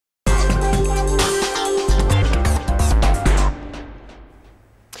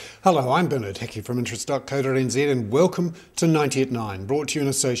Hello, I'm Bernard Hickey from interest.co.nz and welcome to 90 at 9, brought to you in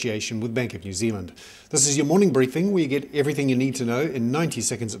association with Bank of New Zealand. This is your morning briefing where you get everything you need to know in 90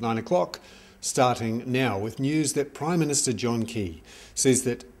 seconds at 9 o'clock, starting now with news that Prime Minister John Key says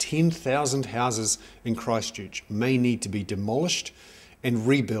that 10,000 houses in Christchurch may need to be demolished and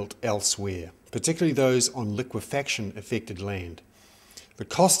rebuilt elsewhere, particularly those on liquefaction-affected land. The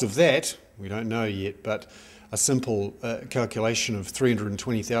cost of that, we don't know yet, but a simple calculation of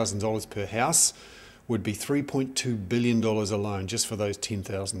 $320,000 per house would be $3.2 billion alone just for those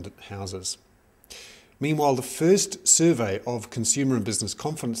 10,000 houses. Meanwhile, the first survey of consumer and business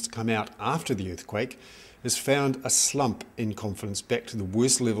confidence to come out after the earthquake has found a slump in confidence back to the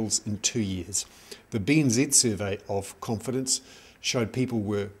worst levels in 2 years. The BNZ survey of confidence showed people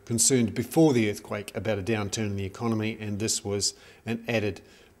were concerned before the earthquake about a downturn in the economy, and this was an added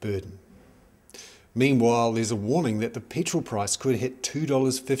burden. Meanwhile, there's a warning that the petrol price could hit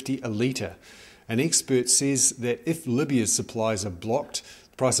 $2.50 a litre. An expert says that if Libya's supplies are blocked,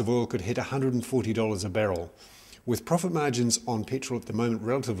 the price of oil could hit $140 a barrel. With profit margins on petrol at the moment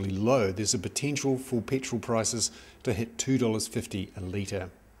relatively low, there's a potential for petrol prices to hit $2.50 a litre.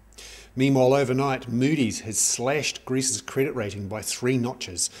 Meanwhile, overnight, Moody's has slashed Greece's credit rating by 3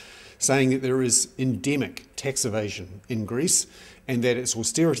 notches, saying that there is endemic tax evasion in Greece and that its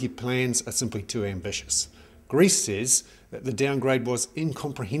austerity plans are simply too ambitious. Greece says that the downgrade was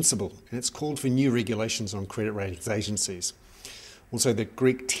incomprehensible and it's called for new regulations on credit ratings agencies. Also, the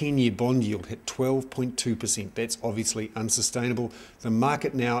Greek 10-year bond yield hit 12.2%. That's obviously unsustainable. The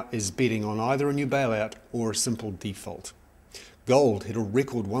market now is betting on either a new bailout or a simple default. Gold hit a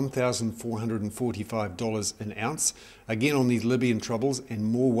record $1,445 an ounce, again on these Libyan troubles and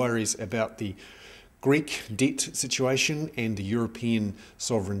more worries about the Greek debt situation and the European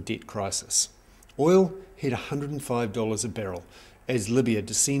sovereign debt crisis. Oil hit $105 a barrel as Libya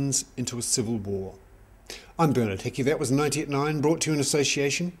descends into a civil war. I'm Bernard Hickey. That was 90 at 9, brought to you in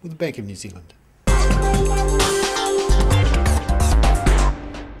association with the Bank of New Zealand.